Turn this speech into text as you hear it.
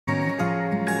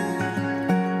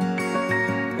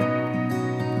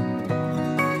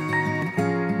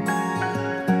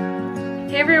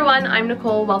everyone, I'm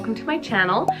Nicole. Welcome to my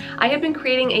channel. I have been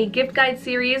creating a gift guide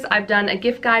series. I've done a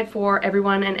gift guide for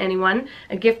everyone and anyone,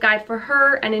 a gift guide for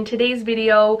her, and in today's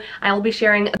video I'll be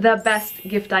sharing the best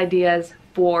gift ideas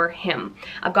for him.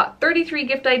 I've got 33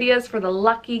 gift ideas for the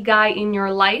lucky guy in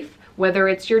your life. Whether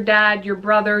it's your dad, your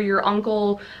brother, your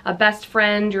uncle, a best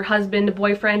friend, your husband, a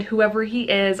boyfriend, whoever he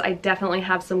is, I definitely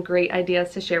have some great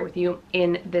ideas to share with you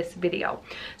in this video.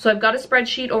 So I've got a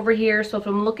spreadsheet over here, so if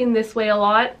I'm looking this way a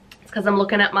lot, it's because I'm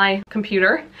looking at my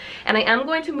computer. And I am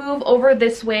going to move over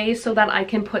this way so that I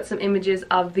can put some images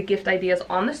of the gift ideas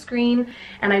on the screen.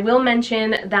 And I will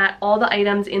mention that all the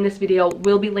items in this video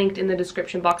will be linked in the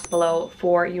description box below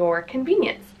for your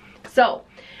convenience. So,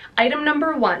 item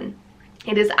number 1.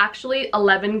 It is actually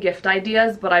 11 gift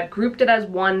ideas, but I've grouped it as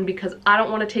one because I don't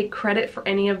want to take credit for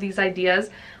any of these ideas.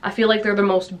 I feel like they're the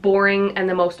most boring and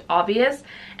the most obvious,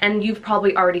 and you've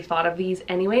probably already thought of these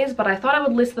anyways, but I thought I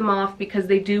would list them off because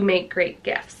they do make great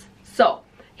gifts. So,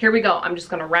 here we go. I'm just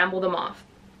going to ramble them off.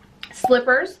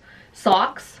 Slippers,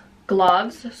 socks,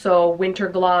 gloves, so winter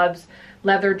gloves,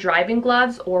 leather driving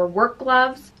gloves or work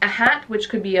gloves, a hat, which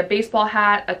could be a baseball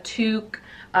hat, a toque,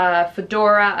 a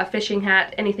fedora, a fishing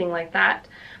hat, anything like that,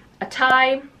 a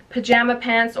tie, pajama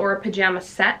pants or a pajama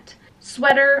set,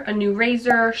 sweater, a new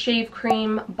razor, shave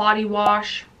cream, body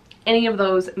wash. Any of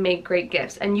those make great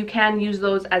gifts, and you can use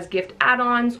those as gift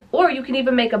add-ons, or you can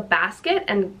even make a basket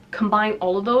and combine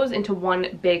all of those into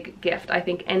one big gift. I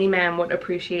think any man would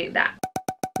appreciate that.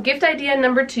 Gift idea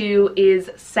number 2 is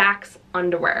Saxx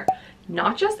Underwear.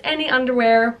 Not just any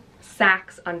underwear,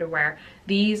 Saxx Underwear.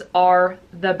 These are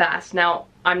the best. Now,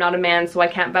 I'm not a man, so I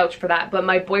can't vouch for that, but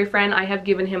my boyfriend, I have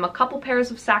given him a couple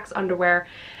pairs of Saxx Underwear,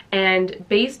 and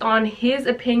based on his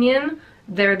opinion,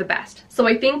 they're the best. So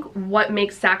I think what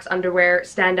makes Saxx Underwear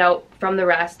stand out from the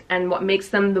rest and what makes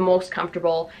them the most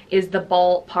comfortable is the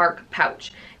ballpark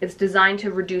pouch. It's designed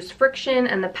to reduce friction,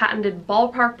 and the patented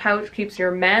ballpark pouch keeps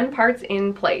your man parts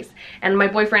in place. And my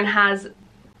boyfriend has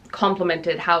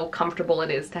complimented how comfortable it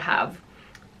is to have,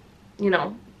 you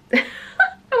know,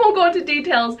 I won't go into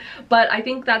details, but I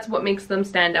think that's what makes them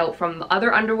stand out from the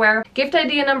other underwear. Gift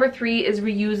idea number 3 is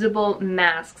reusable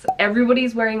masks.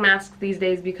 Everybody's wearing masks these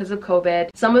days because of COVID.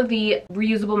 Some of the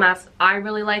reusable masks I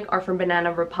really like are from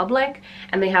Banana Republic,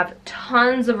 and they have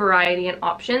tons of variety and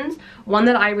options. One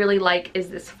that I really like is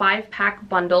this 5-pack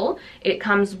bundle. It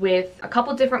comes with a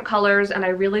couple different colors, and I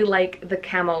really like the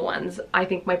camo ones. I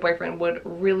think my boyfriend would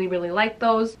really like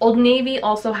those. Old Navy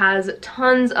also has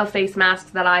tons of face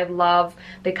masks that I love.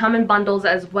 They come in bundles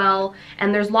as well,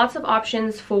 and there's lots of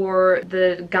options for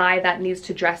the guy that needs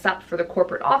to dress up for the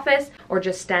corporate office or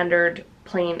just standard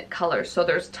plain colors. So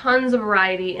there's tons of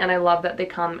variety, and I love that they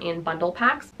come in bundle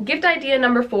packs. Gift idea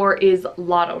number 4 is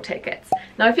lotto tickets.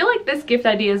 Now I feel like this gift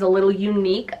idea is a little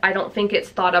unique. I don't think it's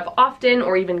thought of often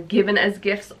or even given as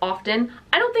gifts often.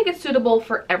 I don't think it's suitable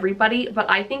for everybody, but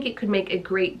I think it could make a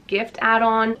great gift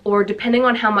add-on, or depending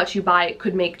on how much you buy, it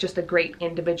could make just a great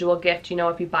individual gift, you know,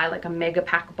 if you buy like a mega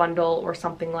pack bundle or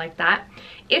something like that.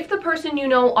 If the person you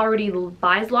know already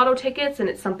buys lotto tickets and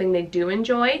it's something they do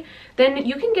enjoy, then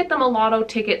you can get them a lotto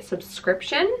ticket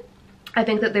subscription. I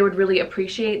think that they would really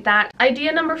appreciate that.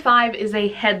 Idea number 5 is a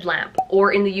headlamp,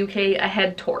 or in the UK, a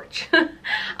head torch.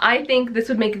 I think this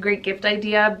would make a great gift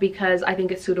idea because I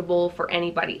think it's suitable for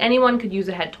anybody. Anyone could use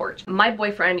a head torch. My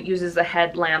boyfriend uses a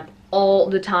headlamp all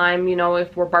the time, you know,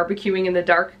 if we're barbecuing in the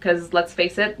dark, because let's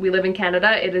face it, we live in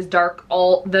Canada, it is dark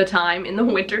all the time in the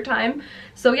winter time.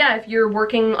 So yeah, if you're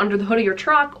working under the hood of your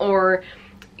truck or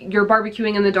you're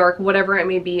barbecuing in the dark, whatever it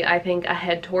may be, I think a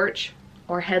head torch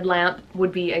or headlamp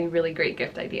would be a really great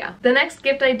gift idea. The next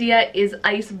gift idea is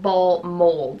ice ball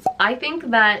molds. I think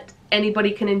that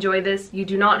anybody can enjoy this. You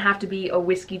do not have to be a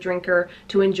whiskey drinker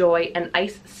to enjoy an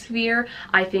ice sphere.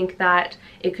 I think that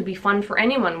it could be fun for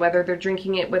anyone, whether they're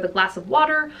drinking it with a glass of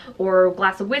water or a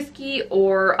glass of whiskey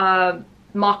or a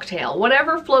mocktail,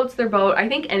 whatever floats their boat. I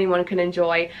think anyone can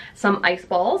enjoy some ice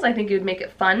balls. I think it would make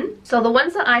it fun. So the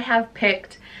ones that I have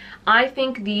picked, I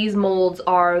think these molds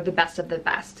are the best of the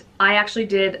best. I actually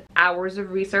did hours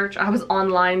of research. I was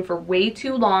online for way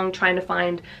too long trying to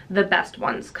find the best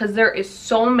ones because there is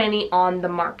so many on the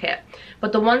market.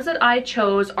 But the ones that I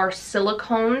chose are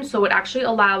silicone, so it actually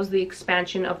allows the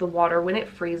expansion of the water when it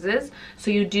freezes. So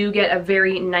you do get a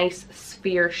very nice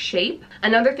sphere shape.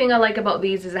 Another thing I like about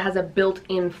these is it has a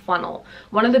built-in funnel.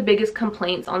 One of the biggest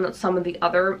complaints on some of the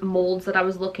other molds that I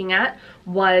was looking at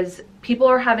was people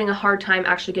are having a hard time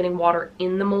actually getting water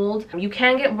in the mold. You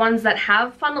can get ones that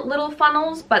have little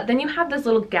funnels, but then you have this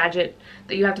little gadget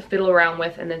that you have to fiddle around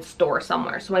with and then store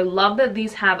somewhere. So I love that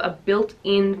these have a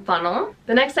built-in funnel.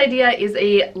 The next idea is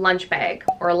a lunch bag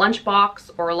or a lunch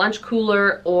box or a lunch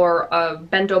cooler or a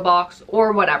bento box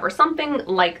or whatever, something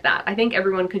like that. I think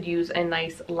everyone could use a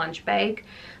nice lunch bag.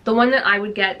 The one that I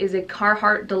would get is a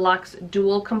Carhart Deluxe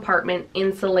dual compartment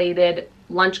insulated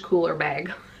lunch cooler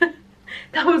bag.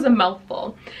 That was a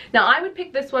mouthful. Now I would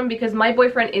pick this one because my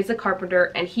boyfriend is a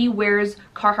carpenter and he wears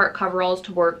Carhartt coveralls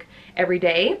to work every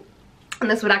day. And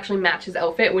this would actually match his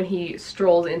outfit when he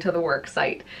strolls into the work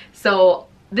site. So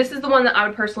this is the one that I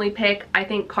would personally pick. I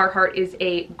think Carhartt is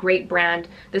a great brand.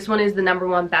 This one is the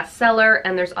 #1 bestseller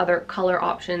and there's other color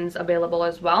options available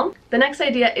as well. The next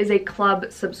idea is a club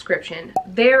subscription.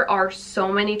 There are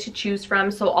so many to choose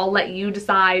from, so I'll let you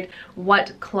decide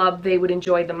what club they would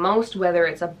enjoy the most, whether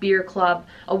it's a beer club,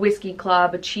 a whiskey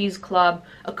club, a cheese club,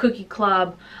 a cookie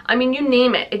club. I mean, you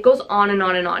name it. It goes on and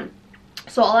on and on.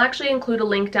 So I'll actually include a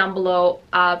link down below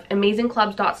of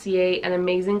amazingclubs.ca and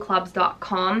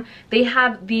amazingclubs.com. They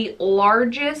have the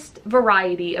largest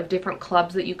variety of different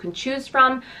clubs that you can choose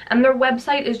from, and their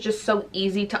website is just so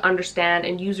easy to understand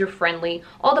and user-friendly.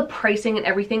 All the pricing and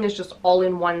everything is just all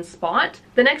in one spot.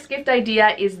 The next gift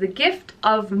idea is the gift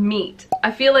of meat.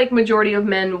 I feel like majority of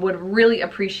men would really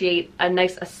appreciate a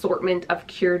nice assortment of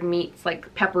cured meats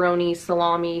like pepperoni,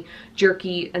 salami,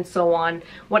 jerky, and so on.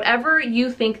 Whatever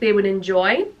you think they would enjoy,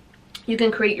 you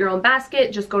can create your own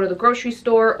basket. Just go to the grocery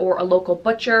store or a local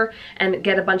butcher and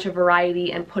get a bunch of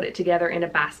variety and put it together in a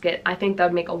basket. I think that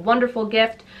would make a wonderful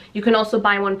gift. You can also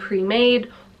buy one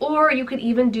pre-made, or you could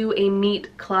even do a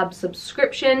meat club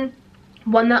subscription.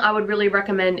 One that I would really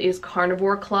recommend is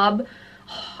Carnivore Club.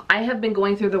 I have been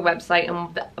going through the website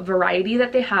and the variety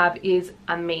that they have is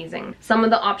amazing. Some of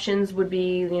the options would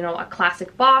be, you know, a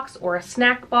classic box or a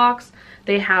snack box.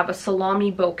 They have a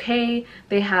salami bouquet.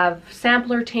 They have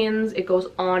sampler tins. It goes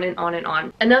on and on and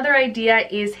on. Another idea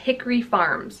is Hickory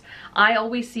Farms. I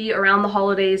always see around the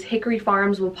holidays, Hickory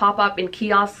Farms will pop up in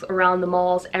kiosks around the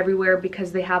malls everywhere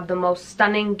because they have the most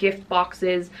stunning gift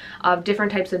boxes of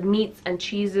different types of meats and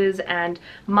cheeses and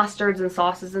mustards and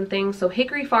sauces and things. So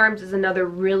Hickory Farms is another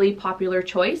really popular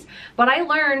choice. But I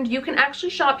learned you can actually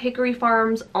shop Hickory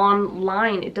Farms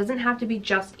online. It doesn't have to be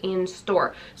just in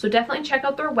store. So definitely check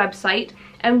out their website.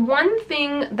 And one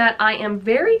thing that I am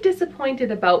very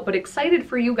disappointed about but excited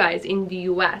for you guys in the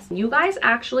US, you guys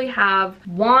actually have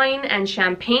wine and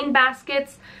champagne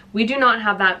baskets. We do not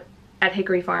have that at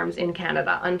Hickory Farms in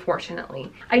Canada,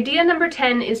 unfortunately. Idea number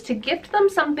 10 is to gift them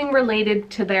something related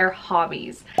to their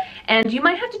hobbies. And you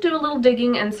might have to do a little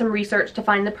digging and some research to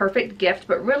find the perfect gift,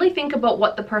 but really think about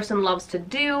what the person loves to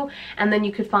do, and then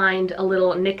you could find a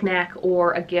little knick-knack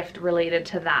or a gift related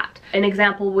to that. An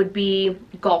example would be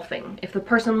golfing. If the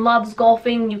person loves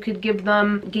golfing, you could give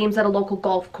them games at a local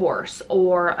golf course,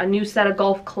 or a new set of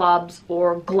golf clubs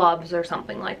or gloves or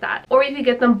something like that. Or you could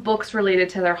get them books related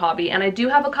to their hobby. And I do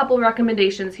have a couple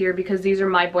recommendations here because these are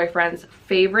my boyfriend's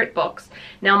favorite books.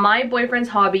 Now my boyfriend's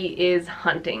hobby is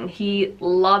hunting. He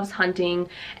loves hunting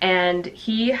and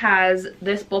he has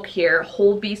this book here,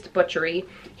 Whole Beast Butchery.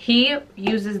 He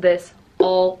uses this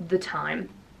all the time.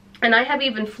 And I have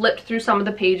even flipped through some of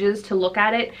the pages to look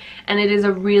at it, and it is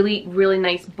a really, really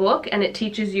nice book, and it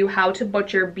teaches you how to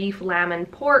butcher beef, lamb,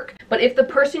 and pork. But if the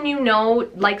person you know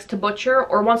likes to butcher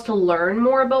or wants to learn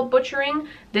more about butchering,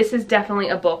 this is definitely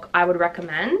a book I would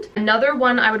recommend. Another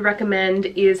one I would recommend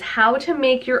is How to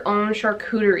Make Your Own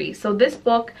Charcuterie. So this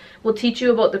book will teach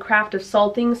you about the craft of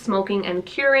salting, smoking, and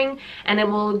curing, and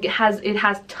it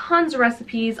has tons of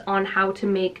recipes on how to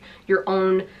make your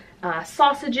own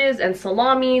sausages and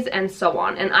salamis and so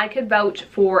on, and I could vouch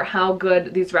for how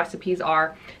good these recipes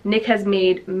are. Nick has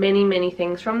made many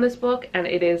things from this book and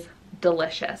it is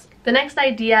delicious. The next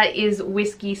idea is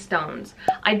whiskey stones.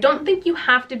 I don't think you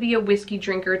have to be a whiskey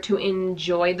drinker to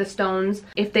enjoy the stones.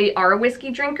 If they are a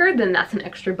whiskey drinker, then that's an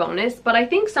extra bonus, but I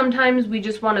think sometimes we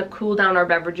just want to cool down our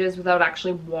beverages without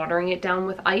actually watering it down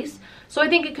with ice. So I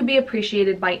think it could be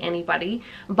appreciated by anybody.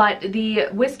 But the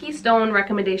whiskey stone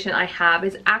recommendation I have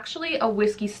is actually a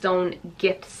whiskey stone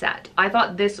gift set. I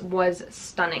thought this was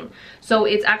stunning. So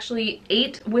it's actually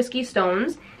 8 whiskey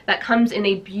stones that comes in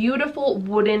a beautiful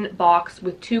wooden box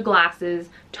with 2 glasses,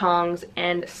 tongs,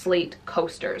 and slate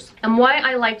coasters. And why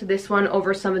I liked this one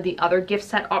over some of the other gift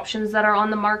set options that are on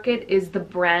the market is the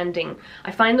branding.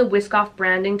 I find the Whisk Off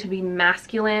branding to be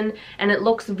masculine and it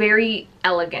looks very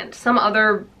elegant. Some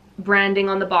other branding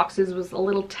on the boxes was a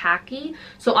little tacky,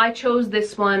 so I chose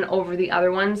this one over the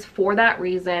other ones for that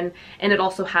reason, and it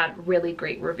also had really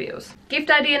great reviews.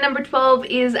 Gift idea number 12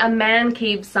 is a man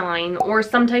cave sign or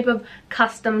some type of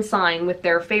custom sign with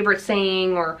their favorite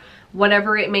saying or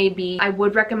whatever it may be. I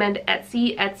would recommend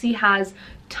Etsy. Etsy has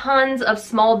tons of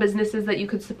small businesses that you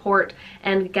could support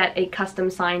and get a custom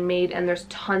sign made, and there's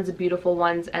tons of beautiful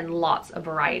ones and lots of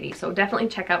variety, so definitely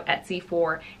check out Etsy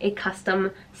for a custom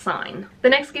sign. The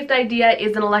next gift idea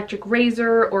is an electric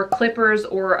razor or clippers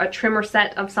or a trimmer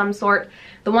set of some sort.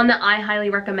 The one that I highly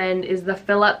recommend is the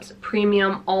Philips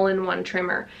Premium All-in-One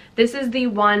Trimmer. This is the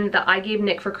one that I gave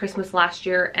Nick for Christmas last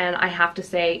year, and I have to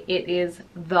say it is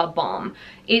the bomb.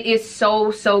 It is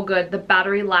so good. The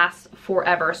battery lasts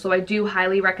forever, so I do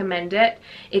highly recommend it.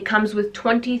 It comes with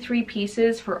 23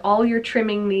 pieces for all your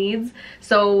trimming needs,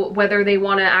 so whether they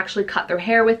want to actually cut their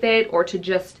hair with it or to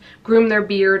just groom their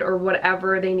beard or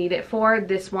whatever they need it for,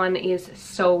 this one is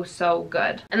so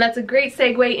good. And that's a great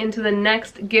segue into the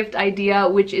next gift idea,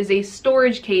 which is a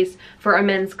storage case for a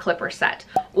men's clipper set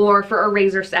or for a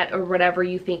razor set or whatever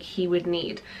you think he would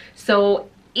need. So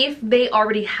if they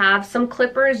already have some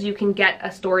clippers, you can get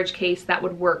a storage case that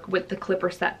would work with the clipper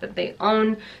set that they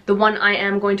own. The one I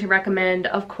am going to recommend,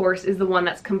 of course, is the one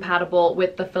that's compatible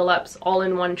with the Philips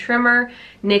All-in-One Trimmer.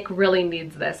 Nick really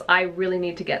needs this. I really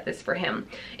need to get this for him.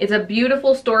 It's a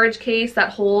beautiful storage case that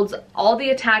holds all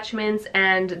the attachments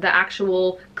and the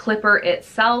actual clipper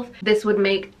itself. This would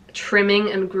make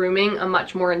trimming and grooming a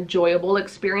much more enjoyable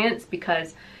experience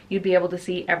because you'd be able to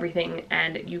see everything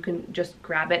and you can just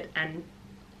grab it and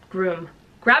groom.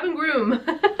 Grab and groom.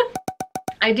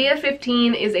 Idea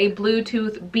 15 is a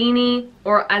Bluetooth beanie,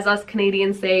 or as us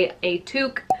Canadians say, a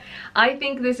toque. I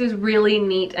think this is really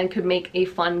neat and could make a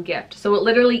fun gift. So it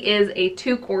literally is a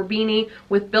toque or beanie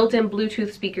with built-in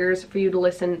Bluetooth speakers for you to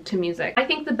listen to music. I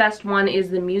think the best one is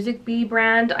the Music Bee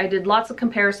brand. I did lots of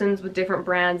comparisons with different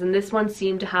brands, and this one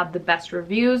seemed to have the best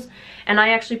reviews, and I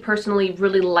actually personally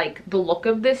really like the look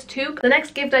of this toque. The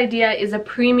next gift idea is a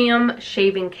premium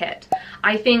shaving kit.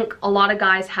 I think a lot of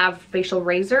guys have facial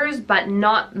razors, but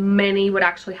not many would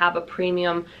actually have a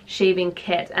premium shaving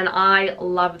kit, and I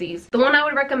love these. The one I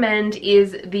would recommend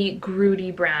is the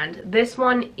Grudy brand. This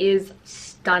one is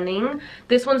stunning.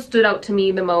 This one stood out to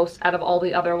me the most out of all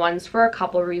the other ones for a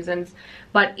couple of reasons,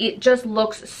 but it just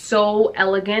looks so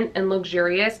elegant and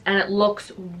luxurious, and it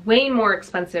looks way more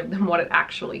expensive than what it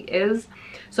actually is.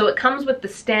 So it comes with the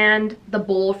stand, the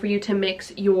bowl for you to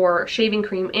mix your shaving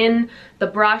cream in, the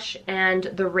brush, and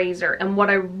the razor. And what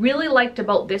I really liked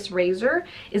about this razor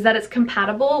is that it's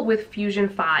compatible with Fusion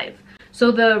 5. So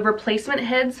the replacement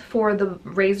heads for the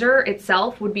razor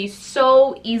itself would be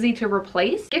so easy to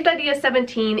replace. Gift idea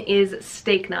 17 is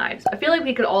steak knives. I feel like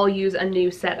we could all use a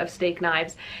new set of steak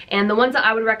knives, and the ones that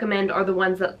I would recommend are the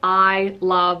ones that I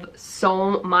love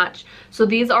so much. So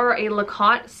these are a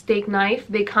Cote steak knife.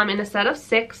 They come in a set of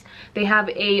 6. They have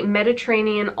a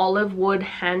Mediterranean olive wood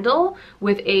handle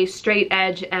with a straight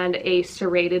edge and a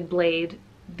serrated blade.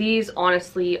 These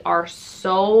honestly are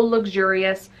so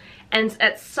luxurious and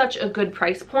at such a good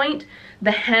price point.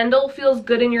 The handle feels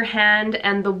good in your hand,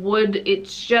 and the wood,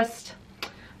 it's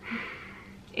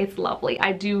lovely.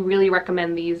 I do really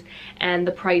recommend these, and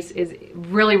the price is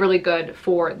really good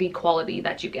for the quality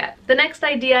that you get. The next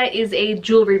idea is a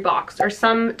jewelry box or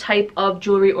some type of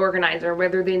jewelry organizer,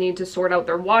 whether they need to sort out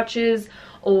their watches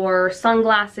or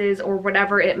sunglasses or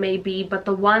whatever it may be. But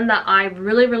the one that I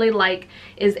really like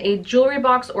is a jewelry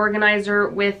box organizer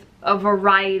with a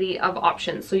variety of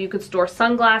options. So you could store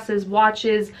sunglasses,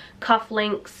 watches,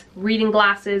 cufflinks, reading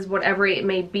glasses, whatever it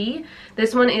may be.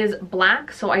 This one is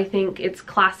black, so I think it's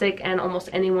classic and almost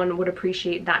anyone would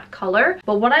appreciate that color.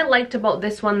 But what I liked about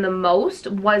this one the most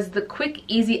was the quick,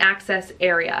 easy access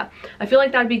area. I feel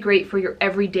like that'd be great for your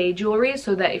everyday jewelry,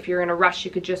 so that if you're in a rush, you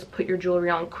could just put your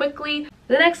jewelry on quickly.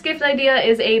 The next gift idea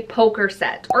is a poker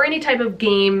set, or any type of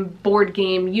game, board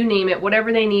game, you name it,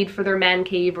 whatever they need for their man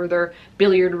cave or their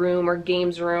billiard room or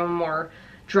games room or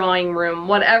drawing room,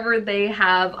 whatever they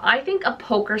have. I think a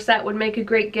poker set would make a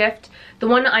great gift. The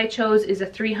one I chose is a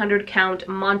 300 count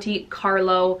Monte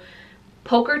Carlo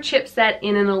poker chip set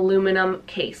in an aluminum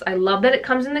case. I love that it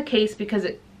comes in the case because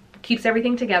it keeps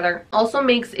everything together. Also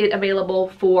makes it available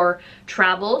for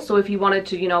travel, so if you wanted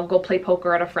to, you know, go play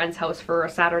poker at a friend's house for a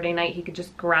Saturday night, he could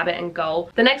just grab it and go.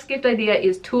 The next gift idea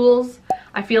is tools.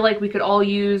 I feel like we could all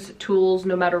use tools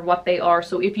no matter what they are,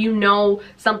 so if you know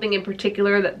something in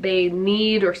particular that they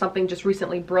need or something just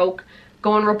recently broke,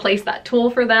 go and replace that tool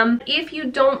for them. If you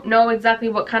don't know exactly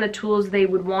what kind of tools they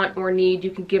would want or need,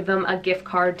 you could give them a gift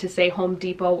card to say Home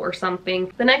Depot or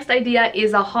something. The next idea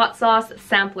is a hot sauce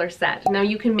sampler set. Now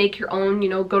you can make your own, you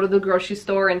know, go to the grocery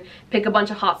store and pick a bunch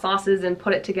of hot sauces and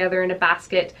put it together in a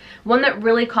basket. One that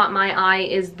really caught my eye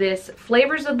is this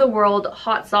Flavors of the World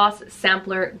hot sauce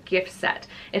sampler gift set.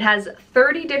 It has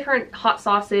 30 different hot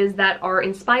sauces that are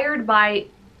inspired by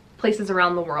places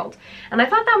around the world, and I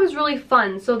thought that was really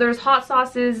fun. So there's hot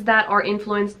sauces that are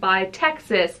influenced by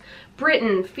Texas,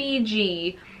 Britain,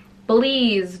 Fiji,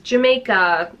 Belize,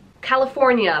 Jamaica,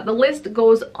 California. The list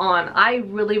goes on. I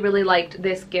really liked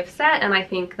this gift set, and I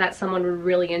think that someone would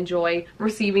really enjoy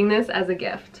receiving this as a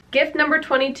gift. Gift number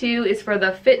 22 is for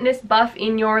the fitness buff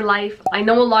in your life. I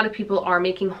know a lot of people are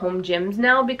making home gyms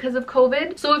now because of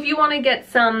COVID. So if you want to get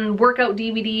some workout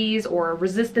DVDs or a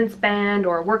resistance band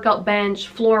or a workout bench,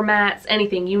 floor mats,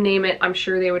 anything, you name it, I'm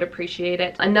sure they would appreciate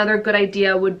it. Another good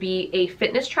idea would be a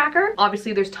fitness tracker.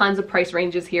 Obviously there's tons of price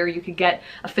ranges here. You could get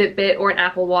a Fitbit or an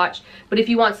Apple Watch, but if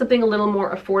you want something a little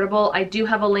more affordable, I do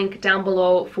have a link down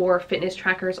below for fitness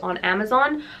trackers on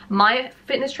Amazon. My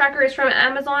fitness tracker is from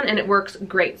Amazon and it works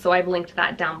great, so I've linked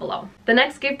that down below. The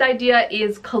next gift idea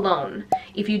is cologne.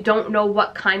 If you don't know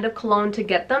what kind of cologne to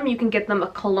get them, you can get them a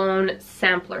Cologne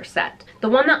Sampler set. The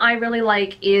one that I really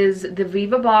like is the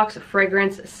Viva Box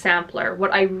Fragrance Sampler.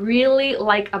 What I really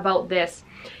like about this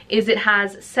is it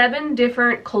has 7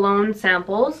 different cologne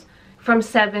samples from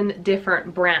 7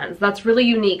 different brands. That's really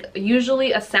unique.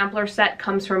 Usually a sampler set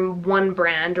comes from one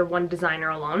brand or one designer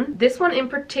alone. This one in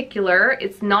particular,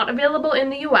 it's not available in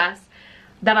the US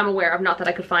that I'm aware of, not that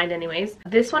I could find anyways.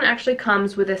 This one actually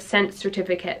comes with a scent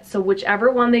certificate. So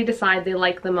whichever one they decide they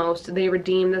like the most, they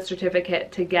redeem the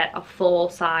certificate to get a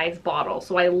full-size bottle.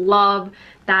 So I love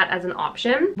that as an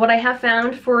option. What I have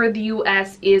found for the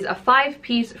US is a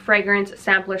 5-piece fragrance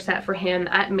sampler set for him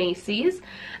at Macy's,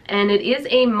 and it is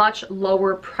a much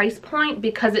lower price point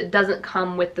because it doesn't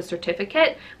come with the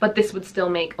certificate, but this would still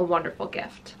make a wonderful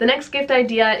gift. The next gift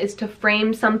idea is to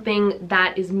frame something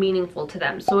that is meaningful to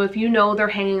them. So if you know they're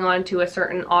hanging on to a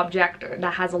certain object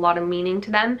that has a lot of meaning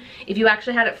to them, if you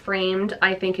actually had it framed,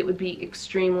 I think it would be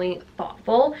extremely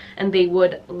thoughtful and they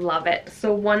would love it.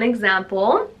 So one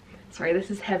example, sorry,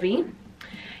 this is heavy,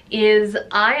 is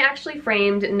I actually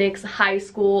framed Nick's high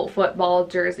school football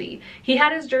jersey. He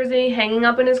had his jersey hanging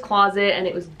up in his closet and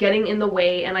it was getting in the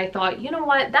way, and I thought, you know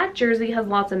what, that jersey has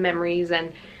lots of memories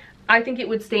and I think it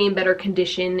would stay in better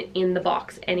condition in the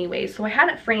box anyway. So I had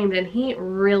it framed and he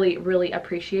really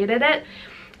appreciated it.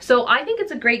 So I think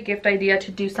it's a great gift idea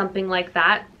to do something like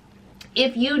that.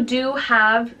 If you do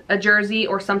have a jersey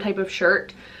or some type of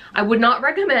shirt, I would not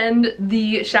recommend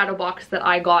the shadow box that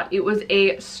I got. It was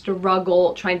a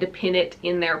struggle trying to pin it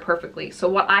in there perfectly. So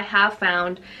what I have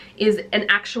found is an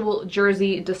actual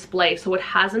jersey display. So it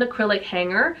has an acrylic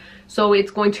hanger, so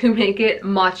it's going to make it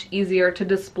much easier to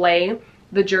display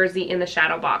the jersey in the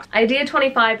shadow box. Idea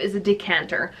 25 is a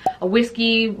decanter. A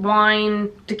whiskey, wine,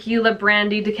 tequila,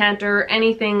 brandy decanter,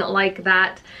 anything like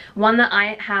that. One that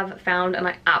I have found and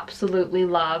I absolutely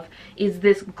love is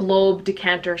this globe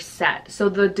decanter set. So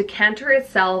the decanter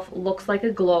itself looks like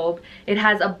a globe. It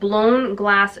has a blown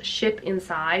glass ship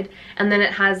inside, and then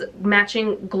it has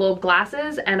matching globe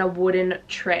glasses and a wooden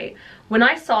tray. When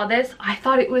I saw this, I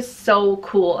thought it was so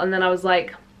cool, and then I was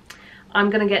like, I'm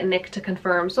gonna get Nick to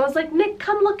confirm. So I was like, Nick,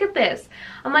 come look at this.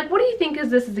 I'm like, what do you think is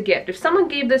this as a gift? If someone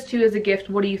gave this to you as a gift,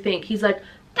 what do you think? He's like,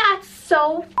 that's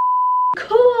so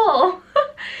cool.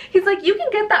 He's like, you can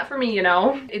get that for me, you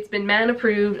know. It's been man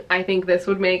approved. I think this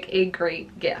would make a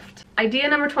great gift. Idea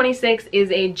number 26 is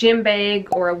a gym bag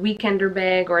or a weekender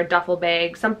bag or a duffel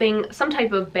bag, some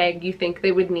type of bag you think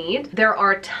they would need. There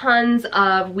are tons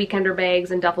of weekender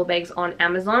bags and duffel bags on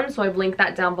Amazon, so I've linked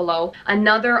that down below.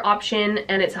 Another option,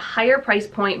 and it's a higher price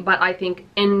point, but I think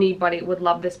anybody would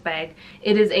love this bag.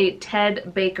 It is a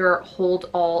Ted Baker Hold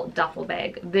All duffel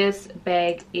bag. This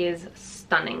bag is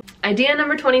stunning. Idea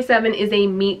number 27 is a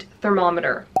meat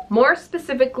thermometer. More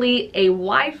specifically, a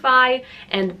Wi-Fi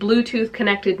and Bluetooth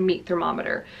connected meat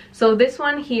thermometer. So this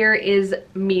one here is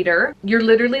meter. You're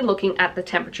literally looking at the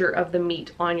temperature of the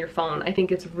meat on your phone. I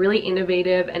think it's really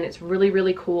innovative and it's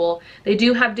really cool. They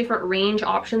do have different range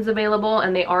options available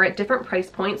and they are at different price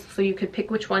points, so you could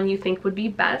pick which one you think would be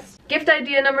best. Gift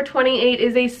idea number 28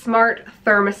 is a smart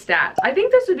thermostat. I think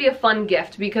this would be a fun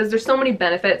gift because there's so many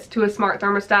benefits to a smart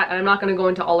thermostat, and I'm not going to go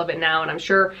into all of it now, and I'm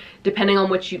sure depending on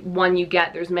which one you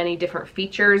get, there's many different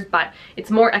features, but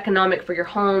it's more economic for your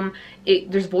home.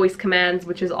 There's voice commands,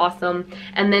 which is awesome,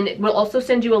 and then it will also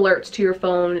send you alerts to your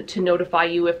phone to notify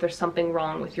you if there's something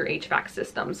wrong with your HVAC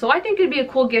system. So I think it'd be a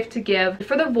cool gift to give.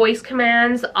 For the voice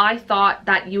commands, I thought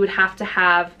that you would have to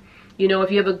have, you know, if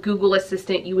you have a Google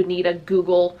Assistant, you would need a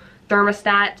Google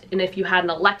thermostat, and if you had an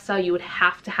Alexa, you would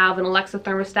have to have an Alexa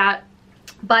thermostat.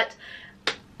 But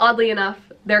oddly enough,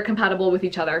 they're compatible with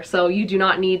each other, so you do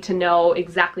not need to know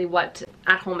exactly what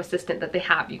at-home assistant that they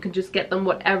have. You can just get them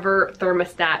whatever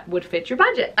thermostat would fit your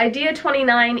budget. Idea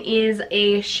 29 is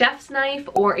a chef's knife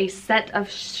or a set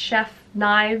of chef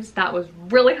knives. That was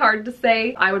really hard to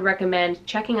say. I would recommend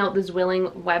checking out the Zwilling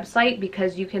website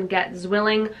because you can get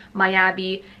Zwilling,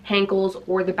 Miyabi, Henkel's,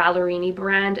 or the Ballerini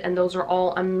brand, and those are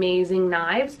all amazing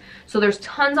knives. So there's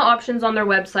tons of options on their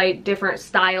website, different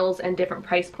styles and different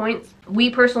price points. We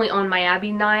personally own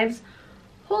Miyabi knives.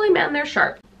 Holy man, they're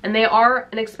sharp. And they are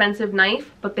an expensive knife,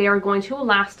 but they are going to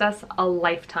last us a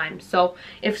lifetime. So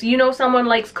if you know someone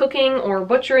likes cooking or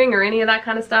butchering or any of that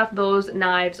kind of stuff, those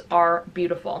knives are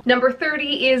beautiful. Number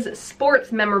 30 is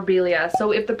sports memorabilia.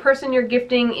 So if the person you're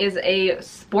gifting is a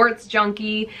sports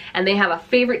junkie and they have a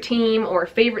favorite team or a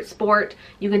favorite sport,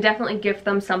 you can definitely gift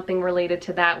them something related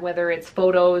to that, whether it's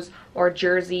photos or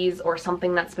jerseys or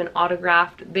something that's been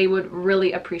autographed. They would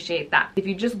really appreciate that. If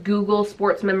you just Google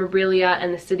sports memorabilia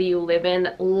and the city you live in,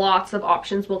 lots of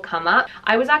options will come up.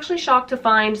 I was actually shocked to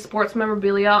find sports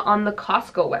memorabilia on the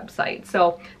Costco website,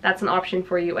 so that's an option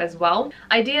for you as well.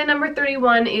 Idea number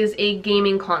 31 is a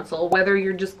gaming console, whether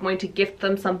you're just going to gift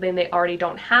them something they already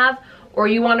don't have, or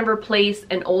you want to replace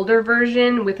an older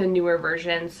version with a newer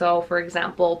version. So for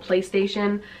example,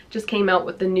 PlayStation just came out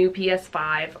with the new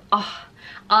PS5. Oh,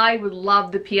 I would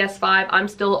love the PS5. I'm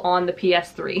still on the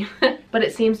PS3, but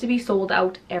it seems to be sold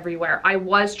out everywhere. I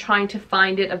was trying to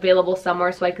find it available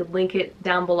somewhere so I could link it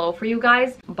down below for you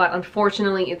guys, but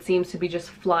unfortunately it seems to be just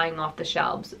flying off the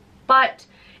shelves. But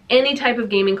any type of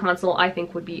gaming console I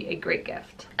think would be a great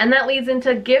gift. And that leads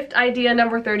into gift idea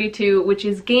number 32, which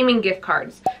is gaming gift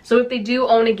cards. So if they do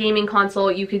own a gaming console,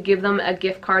 you could give them a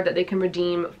gift card that they can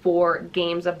redeem for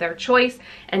games of their choice,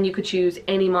 and you could choose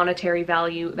any monetary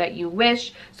value that you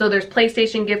wish. So there's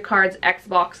PlayStation gift cards,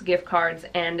 Xbox gift cards,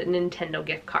 and Nintendo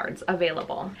gift cards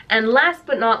available. And last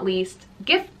but not least,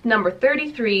 gift number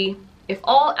 33, if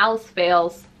all else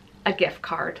fails, a gift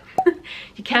card.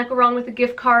 You can't go wrong with a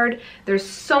gift card. There's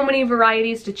so many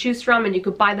varieties to choose from, and you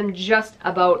could buy them just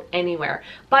about anywhere.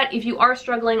 But if you are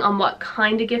struggling on what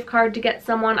kind of gift card to get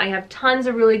someone, I have tons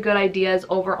of really good ideas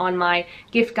over on my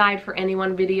gift guide for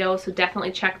anyone video, so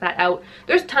definitely check that out.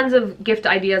 There's tons of gift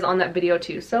ideas on that video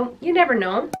too, so you never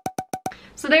know.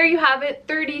 So there you have it,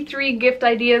 33 gift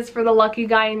ideas for the lucky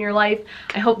guy in your life.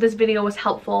 I hope this video was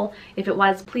helpful. If it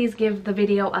was, please give the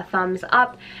video a thumbs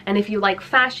up. And if you like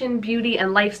fashion, beauty,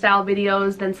 and lifestyle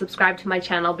videos, then subscribe to my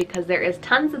channel because there is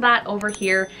tons of that over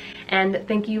here. And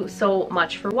thank you so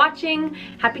much for watching.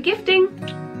 Happy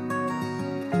gifting!